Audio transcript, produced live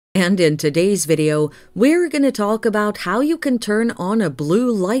And in today's video, we're going to talk about how you can turn on a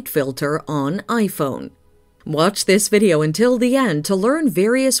blue light filter on iPhone. Watch this video until the end to learn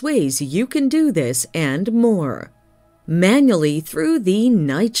various ways you can do this and more. Manually through the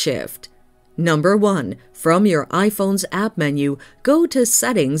night shift. Number 1. From your iPhone's app menu, go to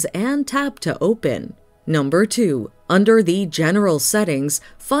Settings and tap to open. Number 2. Under the General Settings,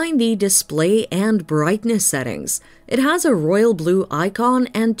 find the Display and Brightness settings. It has a royal blue icon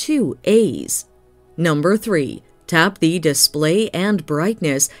and 2 A's. Number 3. Tap the Display and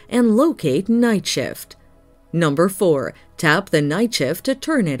Brightness and locate Night Shift. Number 4. Tap the Night Shift to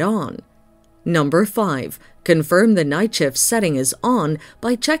turn it on. Number 5. Confirm the night shift setting is on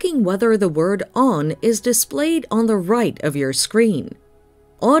by checking whether the word "on" is displayed on the right of your screen.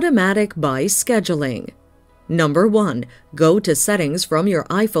 Automatic by scheduling. Number 1. Go to Settings from your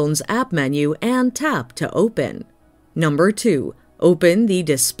iPhone's app menu and tap to open. Number 2. Open the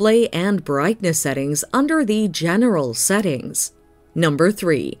Display and Brightness settings under the General Settings. Number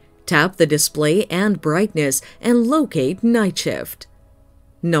 3. Tap the Display and Brightness and locate Night Shift.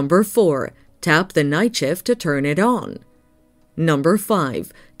 Number 4. Tap the Night Shift to turn it on. Number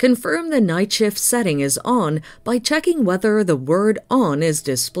 5. Confirm the night shift setting is on by checking whether the word "on" is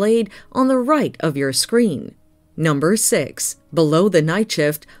displayed on the right of your screen. Number 6. Below the night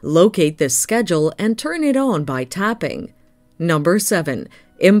shift, locate the schedule and turn it on by tapping. Number 7.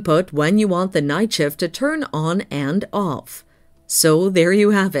 Input when you want the night shift to turn on and off. So there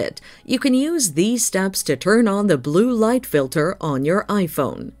you have it. You can use these steps to turn on the blue light filter on your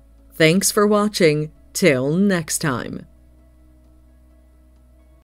iPhone. Thanks for watching. Till next time.